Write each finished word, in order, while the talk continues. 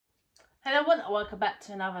Hello everyone, and welcome back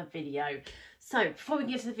to another video. So before we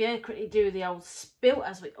get to the video, quickly do the old spiel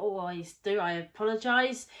as we always do. I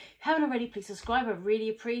apologise. If you haven't already, please subscribe. I really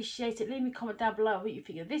appreciate it. Leave me a comment down below what you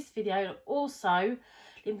think of this video, and also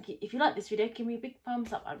if you like this video, give me a big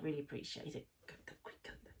thumbs up. I really appreciate it.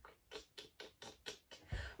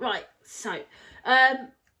 Right, so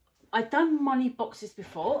I've done money boxes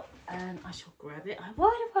before, and I shall grab it.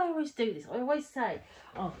 Why do I always do this? I always say,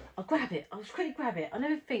 oh, I'll grab it. I'll just quickly grab it. I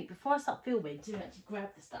never think before I start filming to actually grab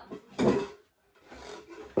the stuff.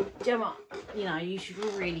 Gemma, you know, you should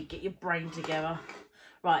really get your brain together.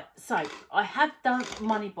 Right, so I have done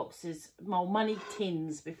money boxes, well, money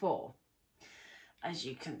tins before, as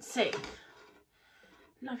you can see.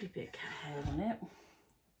 Lovely bit of cat hair on it.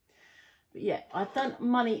 But yeah, I've done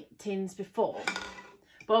money tins before.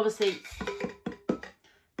 But obviously,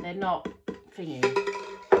 they're not thingy.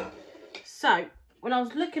 So, when I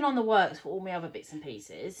was looking on the works for all my other bits and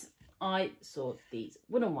pieces, I saw these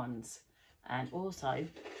wooden ones. And also,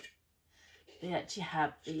 they actually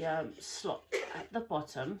have the slot at the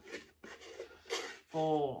bottom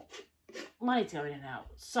for money to go in and out.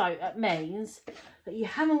 So, that means that you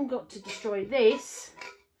haven't got to destroy this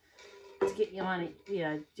to get your money. You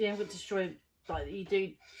know, you haven't got to destroy like you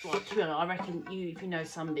do. Like, to be honest, I reckon if you know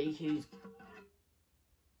somebody who's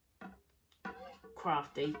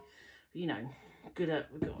crafty, you know, good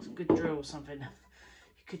at got a good drill or something, you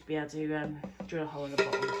could be able to drill a hole in the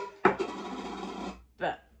bottom.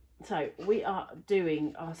 But so we are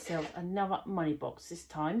doing ourselves another money box this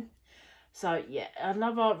time. So yeah,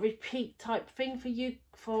 another repeat type thing for you,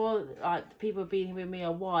 for like people being with me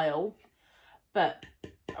a while. But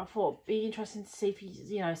I thought it'd be interesting to see if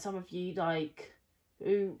you know, some of you like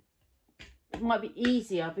who it might be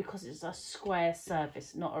easier because it's a square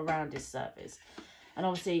surface, not a rounded surface. And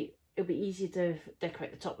obviously it'll be easier to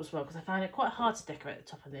decorate the top as well, because I found it quite hard to decorate the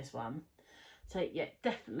top of this one. So yeah,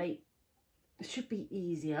 definitely it should be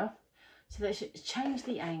easier. So let's change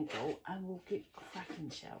the angle and we'll get cracking,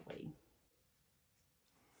 shall we?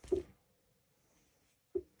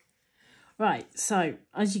 Right, so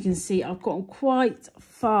as you can see, I've gotten quite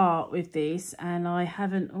far with this, and I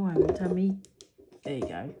haven't. Oh, hang on, tell me. There you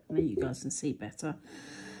go. Now you guys can see better.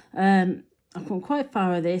 I've gone quite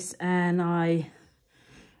far with this, and I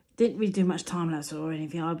didn't really do much time lapse or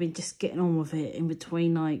anything. I've been just getting on with it in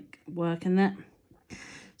between like work and that.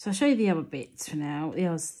 So I'll show you the other bits for now. The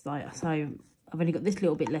others, like, so I've only got this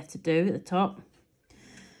little bit left to do at the top.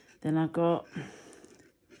 Then I've got,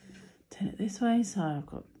 turn it this way. So I've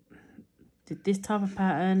got did this type of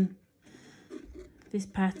pattern, this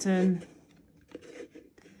pattern,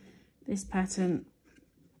 this pattern,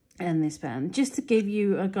 and this pattern, just to give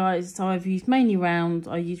you a guys. So I've used mainly round.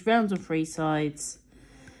 I use rounds on three sides,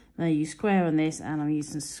 and I use square on this, and I'm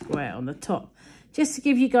using square on the top, just to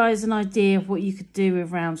give you guys an idea of what you could do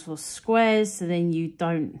with rounds for squares. So then you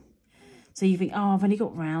don't, so you think, oh, I've only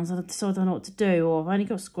got rounds, so I don't know what to do, or I've only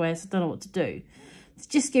got squares, so I don't know what to do. To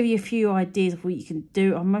just give you a few ideas of what you can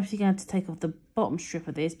do. I'm mostly going to take off the bottom strip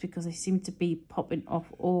of this because they seem to be popping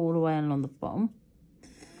off all the way along the bottom.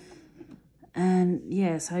 And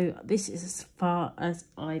yeah, so this is as far as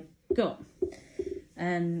I got.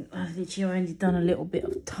 And I've literally only done a little bit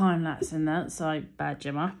of time lapse in that, so bad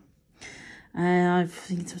Gemma. And I've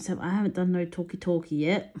thinking to myself, I haven't done no talkie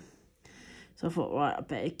yet. So I thought, right, I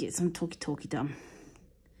better get some talkie done.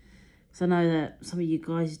 So I know that some of you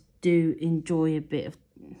guys do enjoy a bit of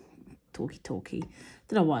talkie.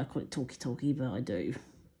 Don't know why I call it talkie, but I do.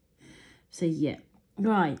 So yeah,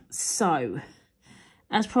 right. So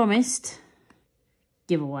as promised,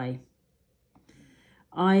 giveaway.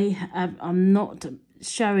 I'm not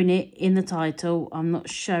showing it in the title. I'm not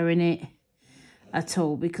showing it at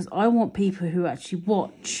all because I want people who actually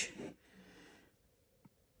watch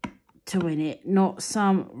to win it, not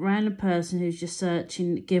some random person who's just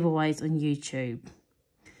searching giveaways on YouTube.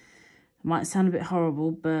 It might sound a bit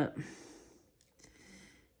horrible, but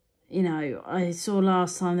you know, I saw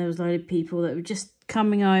last time there was a load of people that were just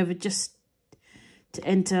coming over just to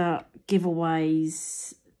enter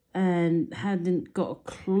giveaways and hadn't got a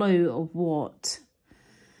clue of what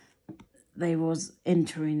they was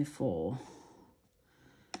entering for.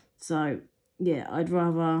 So yeah, I'd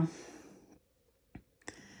rather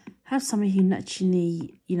have somebody who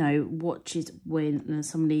actually, you know, watches win than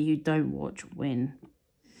somebody who don't watch win.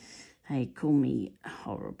 Hey, call me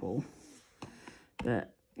horrible,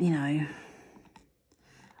 but you know,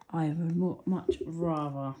 I would much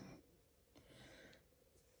rather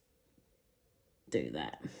do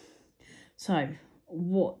that. So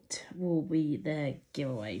what will be their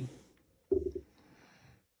giveaway?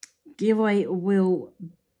 Giveaway will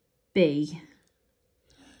be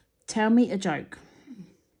tell me a joke.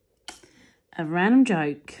 A random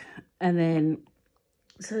joke. And then,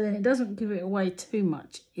 so then it doesn't give it away too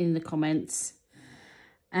much in the comments.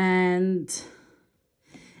 And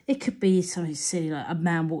it could be something silly, like a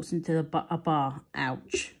man walks into a bar.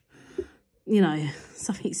 Ouch. You know,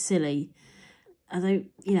 something silly. I don't,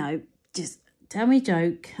 you know, just tell me a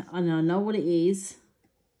joke. I know what it is.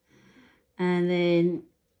 And then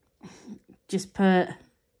just put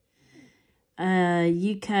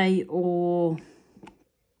UK or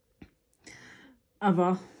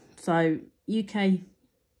other. So UK,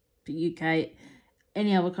 put UK.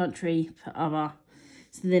 Any other country, put other.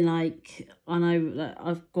 So then, like, I know that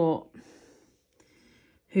I've got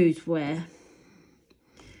who's where.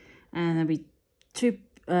 And there'll be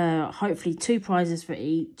hopefully 2 prizes for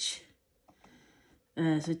each.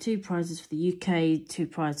 So 2 prizes for the UK, 2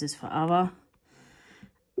 prizes for other,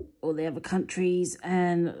 all the other countries,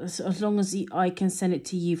 and as long as I can send it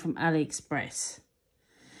to you from AliExpress.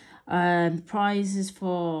 Prizes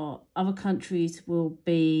for other countries will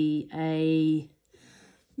be a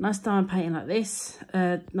nice diamond painting like this,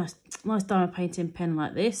 nice diamond painting pen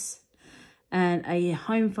like this, and a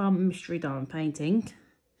home farm mystery diamond painting.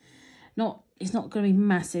 It's not going to be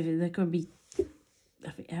massive. They're going to be,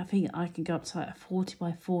 I think I can go up to like 40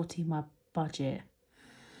 by 40 my budget.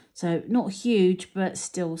 So not huge, but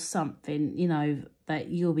still something, you know, that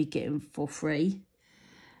you'll be getting for free.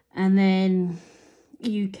 And then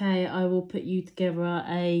UK, I will put you together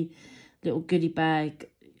a little goodie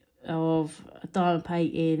bag of a diamond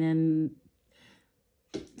painting and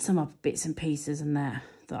some other bits and pieces and that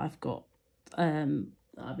I've got.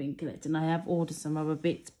 I've been collecting. I have ordered some other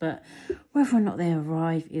bits, but whether or not they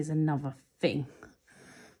arrive is another thing.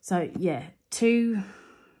 So yeah, 2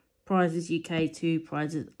 prizes UK, 2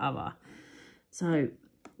 prizes other. So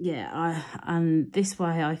yeah, and this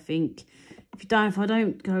way I think if I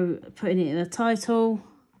don't go putting it in a title,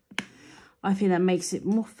 I think that makes it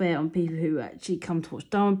more fair on people who actually come to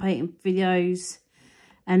watch diamond painting videos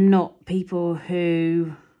and not people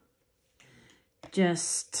who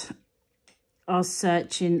just are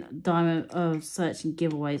searching searching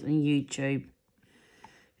giveaways on YouTube,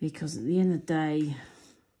 because at the end of the day,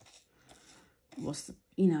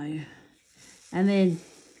 you know, and then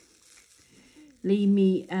leave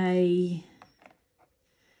me a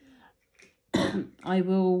I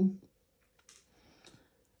will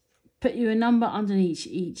put you a number underneath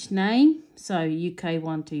each name, so UK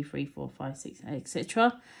 1 2 3 4 5 6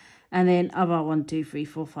 etc, and then other 1 2 3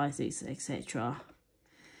 4 5 6 etc.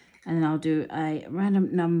 And then I'll do a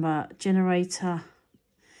random number generator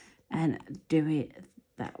and do it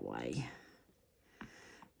that way.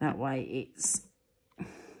 That way it's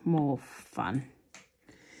more fun.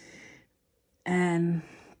 And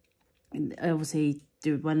obviously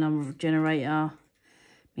do by number generator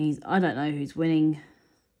means I don't know who's winning,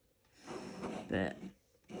 but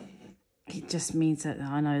it just means that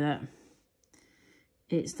I know that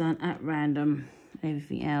it's done at random.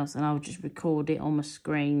 Everything else, and I'll just record it on my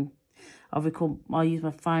screen. I'll use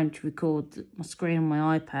my phone to record my screen on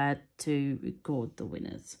my iPad to record the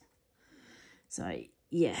winners. So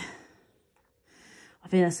yeah, I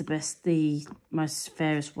think that's the most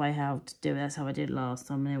fairest way how to do it. That's how I did last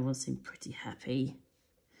time, and everyone seemed pretty happy.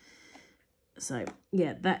 So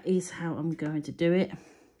yeah, that is how I'm going to do it.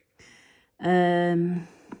 And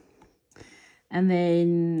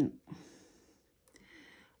then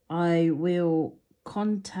I will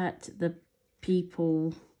contact the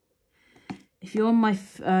people. If you're on my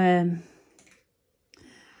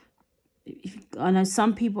I know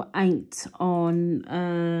some people ain't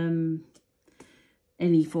on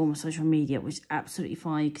any form of social media, which is absolutely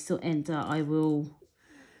fine. You can still enter. I will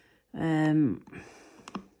if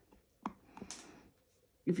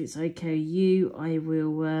it's okay with you, I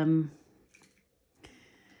will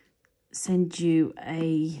send you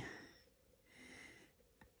a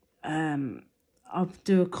I'll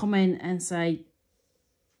do a comment and say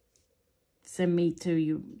send me to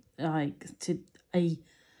you, like, to a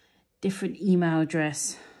different email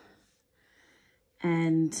address,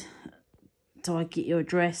 and so I get your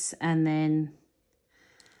address, and then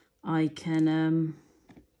I can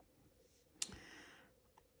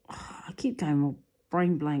I keep going all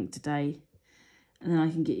brain blank today, and then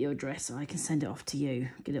I can get your address and I can send it off to you,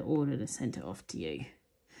 get it ordered and send it off to you.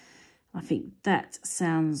 I think that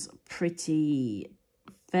sounds pretty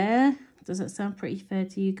fair. Does that sound pretty fair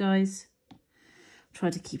to you guys? Try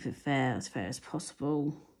to keep it fair as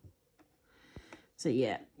possible. So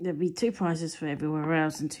yeah, there'll be 2 prizes for everywhere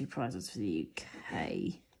else and 2 prizes for the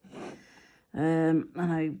UK. I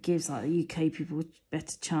know it gives like the UK people a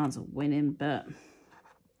better chance of winning, but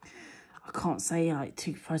I I can't say like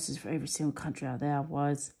 2 prices for every single country out there,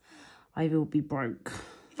 otherwise I will be broke.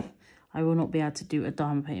 I will not be able to do a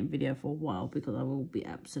diamond painting video for a while because I will be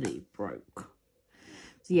absolutely broke.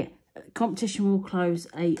 So yeah, competition will close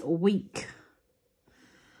a week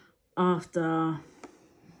after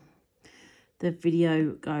the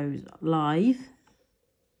video goes live.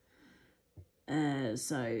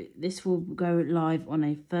 So this will go live on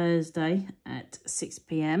a Thursday at 6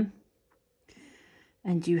 PM.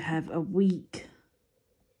 And you have a week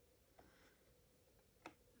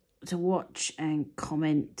to watch and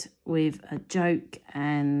comment with a joke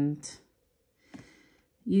and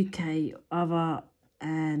UK other,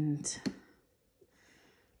 and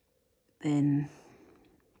then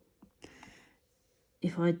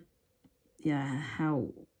if I,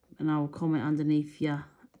 and I'll comment underneath you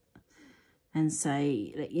and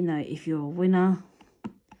say, let you know if you're a winner,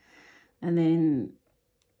 and then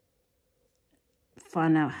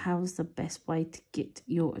find out how's the best way to get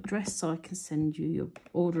your address so I can send you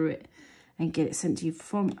order it and get it sent to you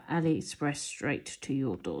from AliExpress straight to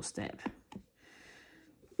your doorstep.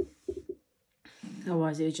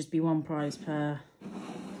 Otherwise it would just be one prize per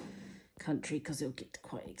country because it'll get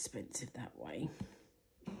quite expensive that way.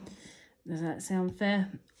 Does that sound fair?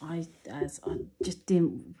 I just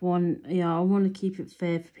didn't want, I want to keep it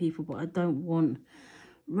fair for people, but I don't want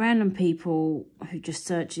random people who just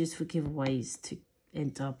searches for giveaways to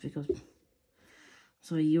enter, because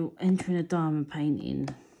so you're entering a diamond painting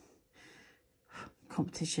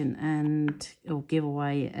competition and or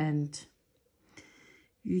giveaway, and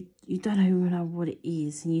you don't even know what it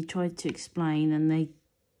is, and you try to explain, and they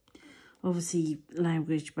obviously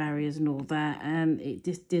language barriers and all that, and it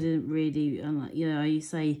just didn't really, you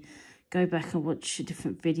say go back and watch a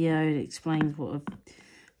different video that explains what a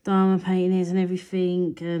diamond painting is and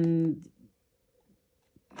everything, and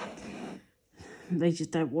they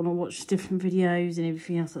just don't want to watch different videos and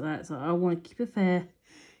everything else like that. So I want to keep it fair,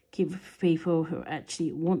 keep it for people who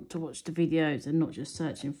actually want to watch the videos and not just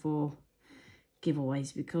searching for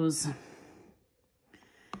giveaways, because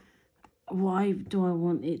why do I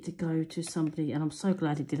want it to go to somebody? And I'm so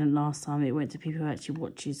glad it didn't last time. It went to people who actually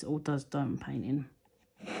watches or does diamond painting,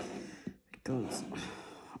 because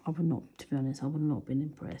I would not, to be honest, I would not have been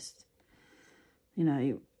impressed.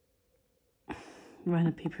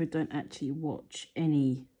 Random people who don't actually watch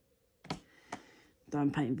any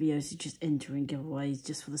diamond painting videos, who just entering giveaways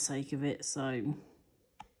just for the sake of it. So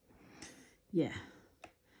yeah,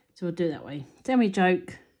 so we'll do it that way. Tell me a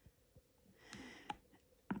joke.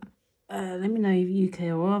 Let me know if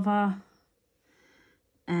UK or other,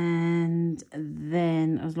 and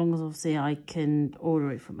then as long as obviously I can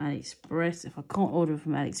order it from AliExpress. If I can't order it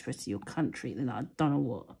from AliExpress to your country, then I don't know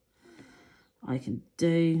what I can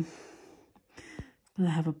do. I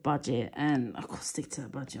have a budget, and I've got to stick to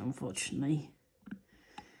that budget, unfortunately.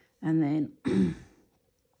 And then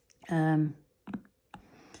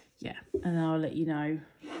yeah, and then I'll let you know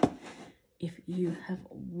if you have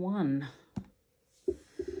won.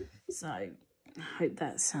 So I hope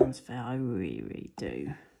that sounds fair. I really, really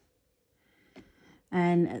do.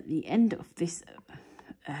 And at the end of this,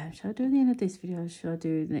 should I do at the end of this video, or should I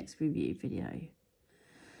do the next review video?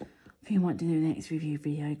 I think I might do the next review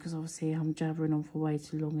video, because obviously I'm jabbering on for way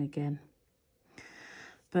too long again.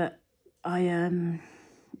 But I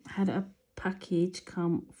had a package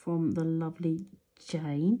come from the lovely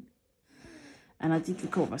Jane, and I did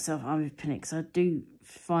record myself opening it, because I do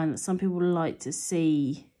find that some people like to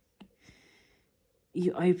see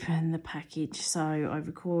you open the package. So I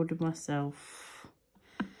recorded myself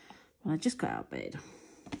when I just got out of bed,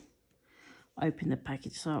 open the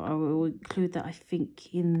package. So I will include that, I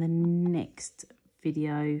think, in the next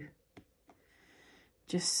video,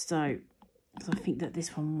 just so, because I think that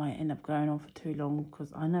this one might end up going on for too long,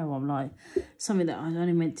 because I know I'm like, something that I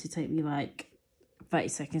only meant to take me like 30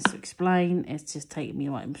 seconds to explain, it's just taking me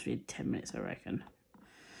like 10 minutes, I reckon.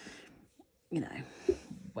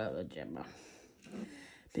 Well, a Gemma.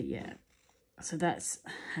 But yeah, so that's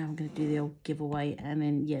how I'm going to do the old giveaway. And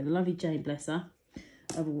then, yeah, the lovely Jane, bless her,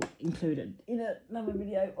 I will include it in another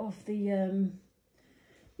video of the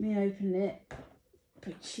me opening it.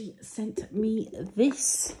 But she sent me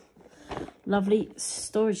this lovely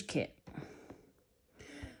storage kit,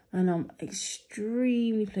 and I'm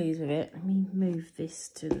extremely pleased with it. Let me move this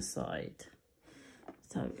to the side.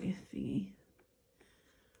 So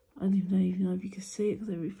I don't even know if you can see it because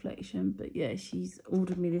of the reflection, but yeah, she's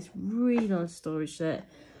ordered me this really nice storage set.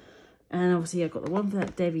 And obviously I got the one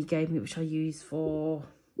that Debbie gave me, which I use for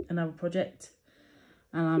another project.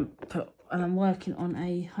 And I'm working on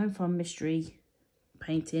a Home Farm mystery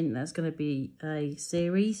painting. That's going to be a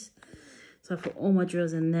series. So I put all my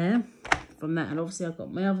drills in there. from that. And obviously I've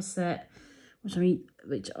got my other set,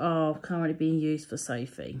 which are currently being used for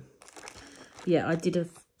Sophie. Yeah, I did a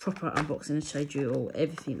proper unboxing and showed you all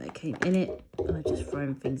everything that came in it. And I've just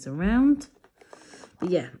thrown things around. But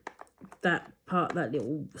yeah, that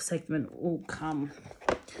little segment will come.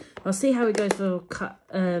 I'll see how it goes for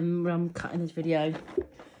I'm cutting this video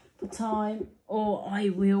for time, or I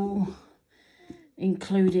will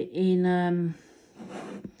include it in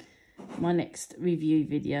my next review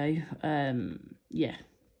video. Yeah.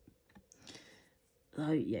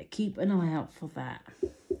 So yeah, keep an eye out for that.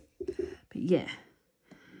 But yeah,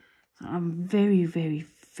 so I'm very, very,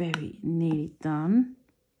 very nearly done.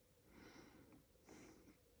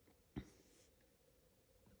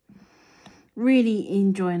 Really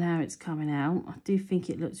enjoying how it's coming out. I do think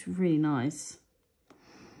it looks really nice.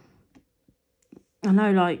 I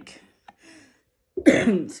know, like,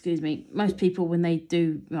 excuse me, most people when they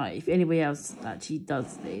do, like, if anybody else actually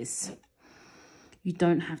does this, you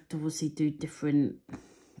don't have to obviously do different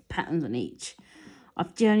patterns on each.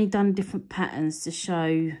 I've only done different patterns to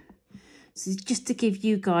show, so just to give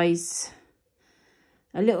you guys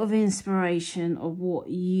a little of inspiration of what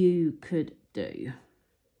you could do.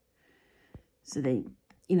 So they,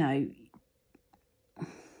 you know,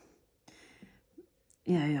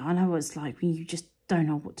 I know what it's like when you just don't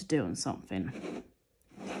know what to do on something.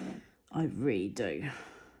 I really do.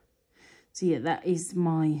 So yeah, that is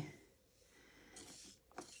my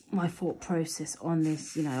thought process on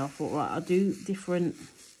this. You know, I thought, right, I'll do different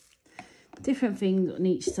things on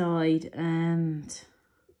each side, and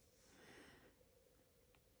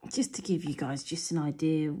just to give you guys just an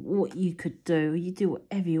idea of what you could do. You do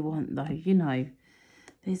whatever you want though, you know.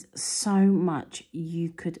 There's so much you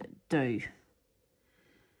could do.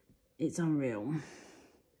 It's unreal.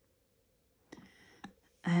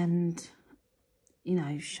 And, you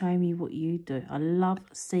know, show me what you do. I love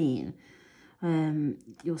seeing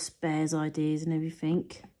your spares ideas and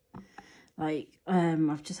everything. Like,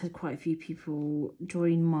 I've just had quite a few people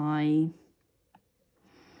join my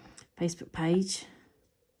Facebook page.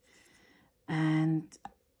 And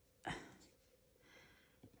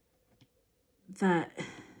that,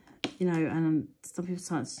 you know, and some people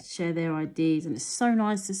start to share their ideas, and it's so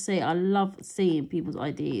nice to see. I love seeing people's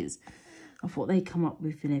ideas of what they come up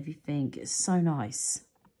with and everything. It's so nice,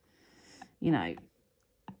 you know.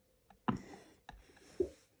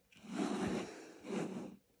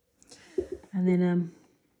 And then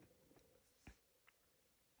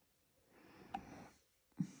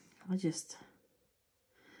I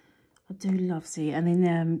do love seeing. And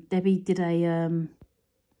then Debbie did a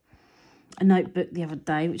notebook the other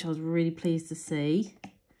day, which I was really pleased to see.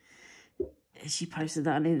 She posted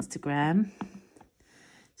that on Instagram.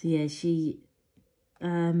 So yeah, she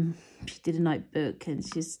did a notebook, and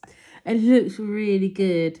it looks really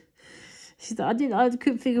good. She said, I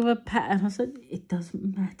couldn't think of a pattern. I said, it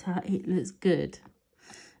doesn't matter, it looks good.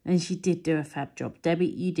 And she did do a fab job. Debbie,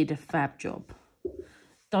 you did a fab job.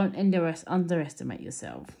 Don't underestimate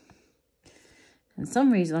yourself. And for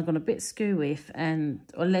some reason I got a bit screw with, and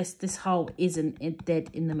unless this hole isn't dead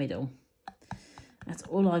in the middle. That's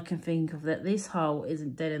all I can think of, that this hole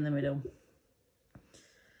isn't dead in the middle.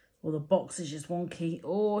 Or the box is just wonky,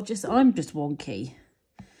 or I'm just wonky.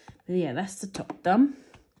 But yeah, that's the top done.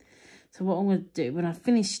 So what I'm going to do, when I've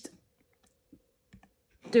finished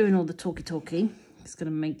doing all the talky, just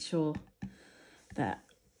going to make sure that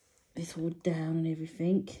it's all down and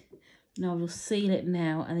everything. Now we'll seal it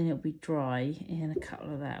now, and then it'll be dry in a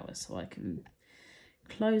couple of hours, so I can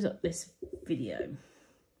close up this video.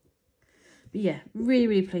 But yeah, really,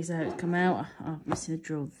 really pleased how it's come out. I'm missing a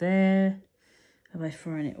drill there. Have I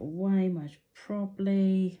thrown it away? Most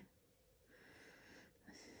probably.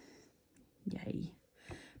 Yay.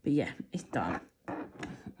 But yeah, it's done.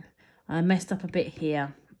 I messed up a bit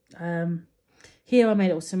here. Here I made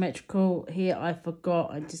it all symmetrical. Here I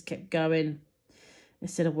forgot. I just kept going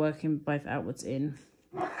instead of working both outwards in.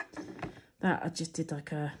 That I just did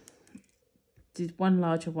like did one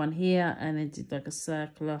larger one here, and then did like a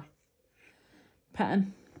circular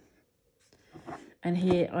pattern. And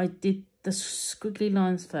here I did the squiggly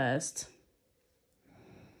lines first,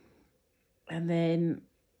 and then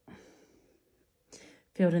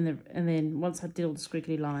filled in and then once I did all the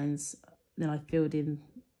squiggly lines, then I filled in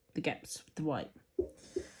the gaps with the white.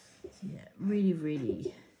 So yeah, really,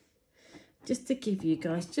 really, just to give you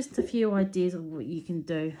guys just a few ideas of what you can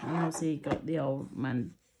do. And obviously you got the old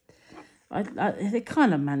they're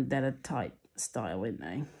kind of Mandela type style, aren't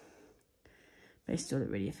they? They still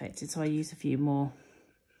look really effective, so I used a few more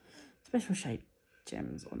special shape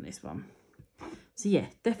gems on this one. So yeah,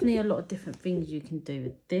 definitely a lot of different things you can do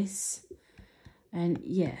with this. And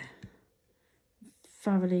yeah,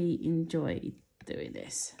 thoroughly enjoyed doing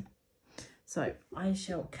this. So I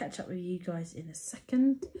shall catch up with you guys in a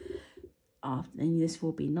second. And this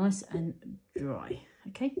will be nice and dry.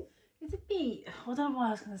 Okay? Is it me? I don't know why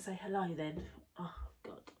I was going to say hello then. Oh,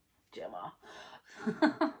 God. Gemma.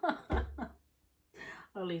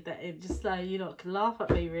 I'll leave that in just so you lot can laugh at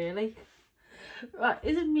me, really. Right,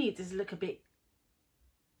 isn't me does look a bit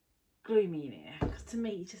gloomy in here? Because to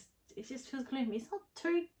me, it just feels gloomy. It's not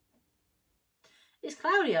too... It's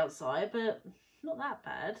cloudy outside, but not that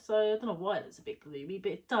bad. So I don't know why it's a bit gloomy,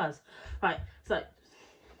 but it does. Right, so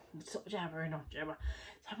stop jabbering on, Gemma.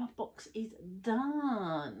 So my box is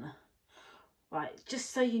done. Right,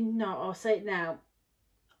 just so you know, I'll say it now.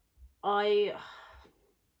 I'm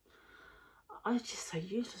just so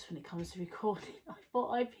useless when it comes to recording. I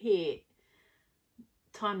thought I'd hit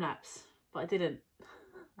time lapse, but I didn't.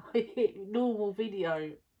 I hit normal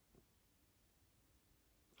video.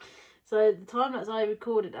 So the time lapse I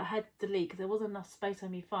recorded, I had to delete because there wasn't enough space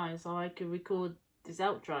on my phone so I could record this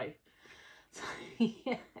outro. So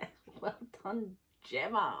yeah, well done,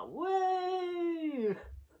 Gemma. Woo!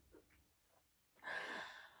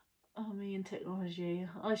 Oh, me and technology.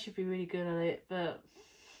 I should be really good at it, but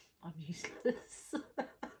I'm useless.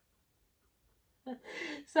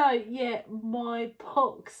 So yeah, my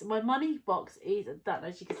money box is done.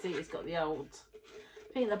 As you can see, it's got the old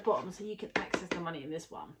thing at the bottom so you can access the money in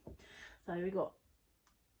this one. So we got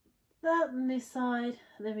that on this side,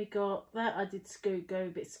 and then we got that. I did go a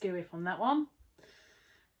bit skewy on that one,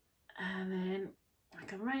 and then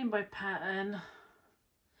like a rainbow pattern.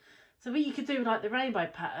 So what you could do with like the rainbow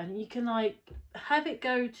pattern, you can like have it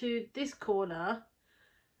go to this corner,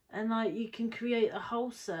 and like you can create a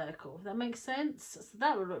whole circle, if that makes sense. So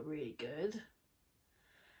that would look really good.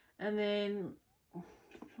 And then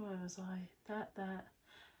where was I? That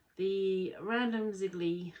the random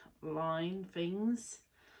ziggly line things,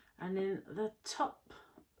 and then the top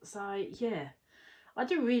side. Yeah, I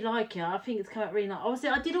do really like it. I think it's come out really nice. Obviously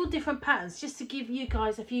I did all different patterns just to give you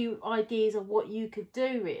guys a few ideas of what you could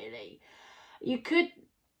do. Really, you could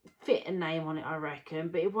fit a name on it, I reckon,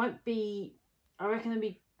 but it won't be, I reckon it'll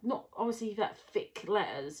be not obviously that thick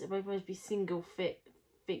letters. It won't be single thick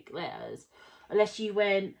letters unless you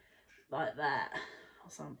went like that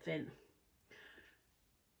or something.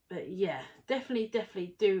 But yeah,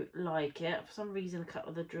 definitely do like it. For some reason, a couple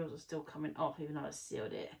of the drills are still coming off, even though I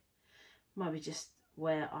sealed it. Might be just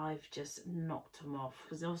where I've just knocked them off,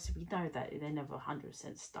 because obviously we know that they're never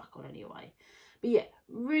 100% stuck on anyway. But yeah,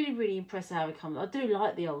 really impressed how it comes. I do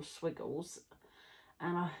like the old swiggles,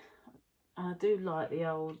 and I do like the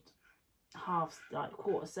old half, like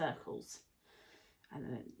quarter circles, and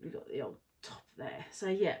then we got the old top there. So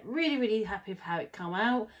yeah, really happy with how it come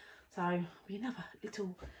out. So we another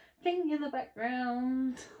little thing in the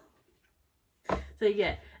background. So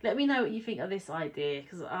yeah, let me know what you think of this idea,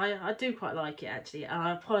 because I do quite like it actually, and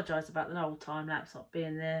I apologise about the old time lapse not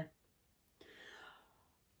being there.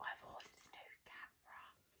 I've ordered a new camera.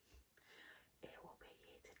 It will be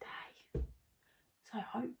here today, so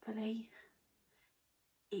hopefully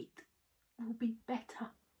it will be better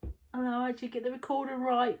and I'll actually get the recorder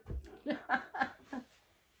right.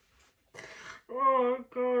 Oh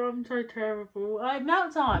God, I'm so terrible. The amount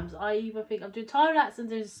of times I either think I'm doing time lapse and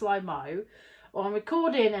doing slow-mo, or I'm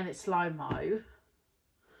recording and it's slow-mo,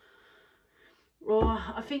 or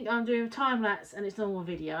I think I'm doing time lapse and it's normal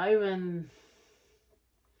video, and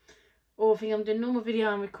or I think I'm doing normal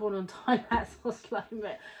video and recording on time lapse or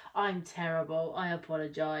slow-mo. I'm terrible. I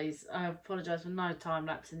apologise. I apologise for no time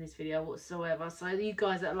lapse in this video whatsoever. So you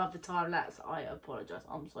guys that love the time lapse, I apologise.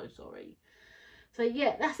 I'm so sorry. So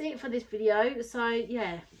yeah, that's it for this video. So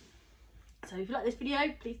yeah, so if you like this video,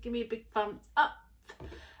 please give me a big thumbs up.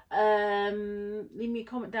 Leave me a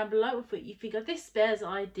comment down below with what you think of this spares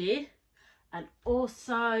idea, and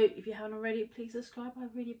also if you haven't already, please subscribe. I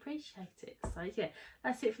really appreciate it. So yeah,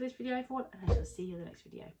 that's it for this video everyone, and I shall see you in the next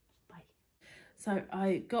video. Bye. So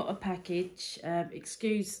I got a package.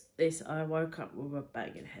 Excuse this, I woke up with a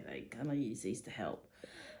banging headache and I use these to help.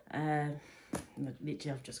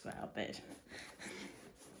 Literally I've just got out of bed.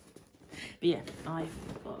 But yeah, I've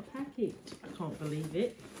got a package. I can't believe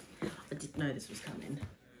it. I didn't know this was coming.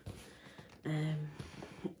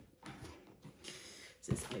 So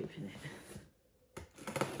let's open it.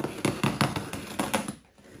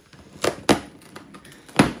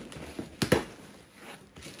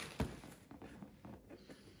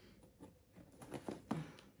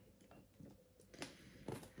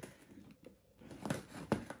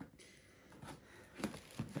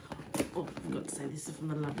 Oh, I've got to say, this is from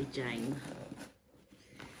the lovely Jane.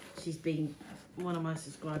 She's been one of my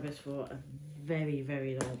subscribers for a very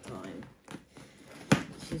long time.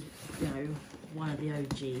 you know, one of the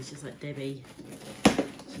OGs, just like Debbie.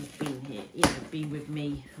 She's been here, you know, been with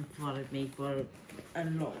me and followed me for a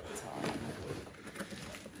long time.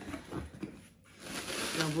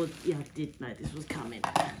 I did know this was coming.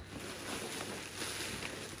 But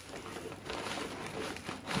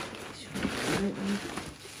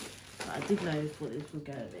I did know what this was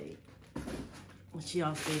going to be. She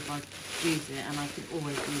asked me if I could use it, and I could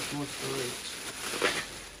always use more storage.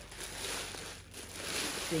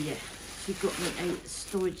 So yeah, she got me a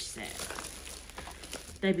storage set.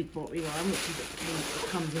 Debbie bought me one,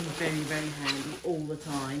 which comes in very, very handy all the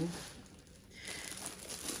time.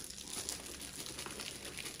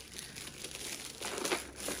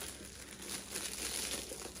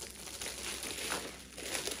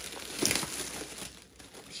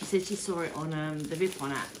 She said she saw it on the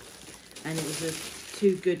VidCon app, and it was a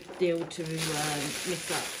too good deal to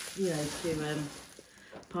miss up, you know, to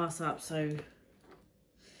pass up, so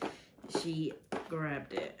she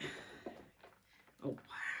grabbed it. Oh wow.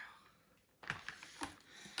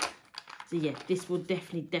 So yeah, this will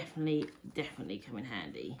definitely come in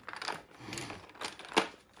handy.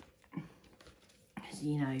 So,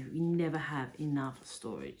 you know, we never have enough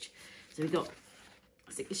storage. So we got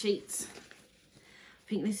sticker sheets.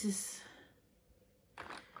 I think this is, I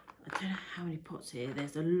don't know how many pots here.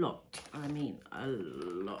 There's a lot. I mean, a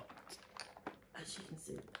lot. As you can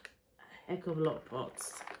see, a heck of a lot of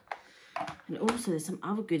pots. And also there's some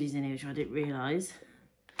other goodies in here which I didn't realise.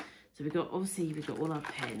 So we've got, obviously we've got all our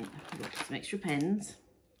pen. We've got some extra pens.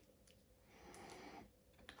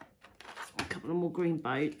 A couple of more green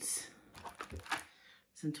boats.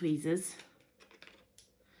 Some tweezers.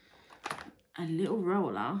 A little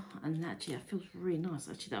roller, and actually that feels really nice.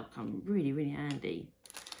 Actually that'll come really, really handy.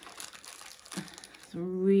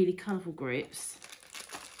 Some really colourful grips.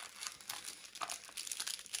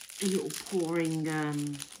 A little pouring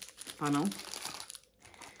funnel.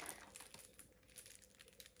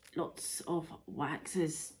 Lots of wax.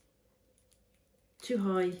 There's 2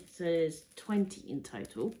 high, so there's 20 in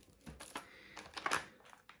total.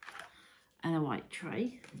 And a white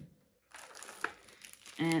tray.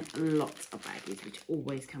 And lots of baggies, which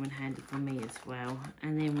always come in handy for me as well.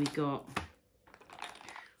 And then we got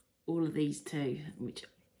all of these too, which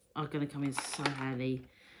are going to come in so handy.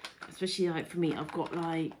 Especially like for me, I've got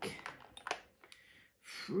like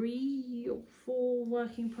 3 or 4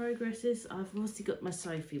 work in progresses. I've obviously got my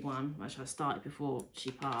Sophie one, which I started before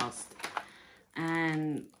she passed.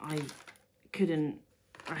 And I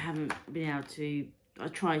haven't been able to, I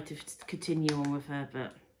tried to continue on with her,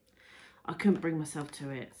 but I couldn't bring myself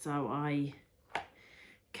to it. So I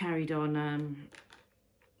carried on,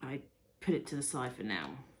 I put it to the side for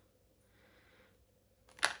now.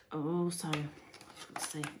 Also, let's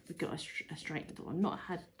see, we've got a straightener that I've not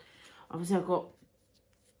had. Obviously I've got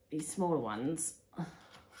these smaller ones,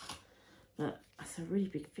 but that's a really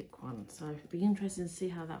big thick one, so it'd be interesting to see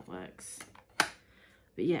how that works.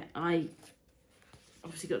 But yeah, I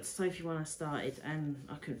obviously got the Sophie one I started and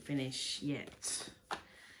I couldn't finish yet.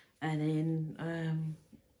 And then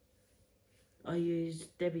I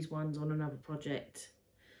used Debbie's ones on another project.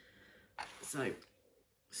 So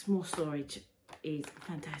small storage is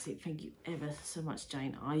fantastic. Thank you ever so much,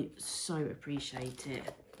 Jane. I so appreciate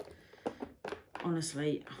it.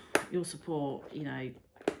 Honestly, your support, you know,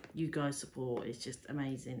 you guys' support is just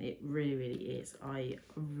amazing. It really, really is. I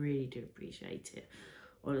really do appreciate it.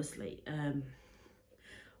 Honestly, I've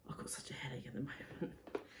got such a headache at the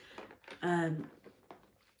moment.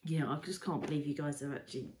 Yeah, I just can't believe you guys are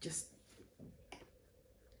actually just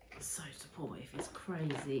so supportive. It's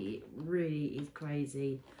crazy. It really is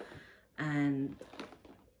crazy. And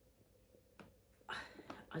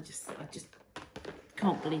I just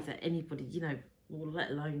can't believe that anybody, you know, let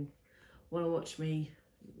alone want to watch me.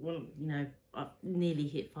 Well, you know, I've nearly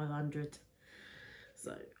hit 500.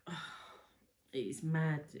 So it's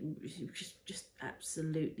mad. It's just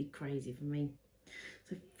absolutely crazy for me.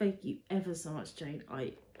 So thank you ever so much, Jane.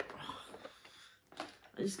 I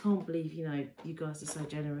just can't believe, you know, you guys are so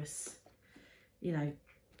generous. You know,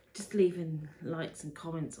 just leaving likes and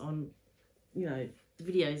comments on, you know, the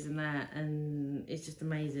videos and that, and it's just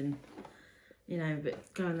amazing. You know,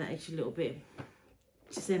 but going that extra little bit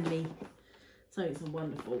to send me something so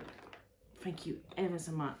wonderful. Thank you ever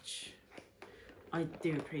so much. I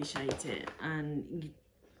do appreciate it, and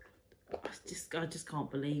I just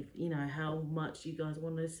can't believe, you know, how much you guys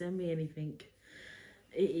want to send me anything.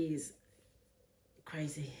 It is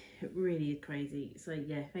crazy. It really is crazy. So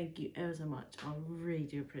yeah, thank you ever so much. I really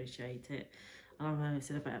do appreciate it. And I've only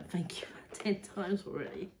said about thank you 10 times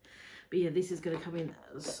already. But yeah, this is going to come in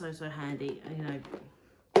so handy. And, you know,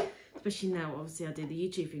 especially now, obviously I do the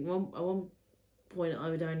YouTube thing. At one point I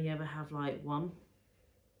would only ever have like one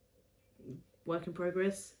work in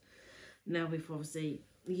progress. Now with obviously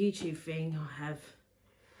the YouTube thing, I have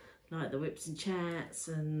like the whips and chats,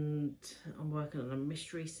 and I'm working on a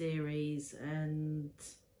mystery series, and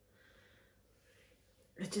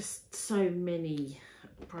there's just so many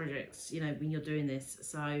projects, you know, when you're doing this.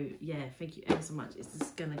 So yeah, thank you ever so much. It's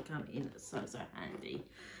just gonna come in so handy.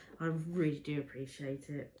 I really do appreciate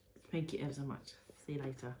it. Thank you ever so much. See you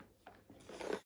later.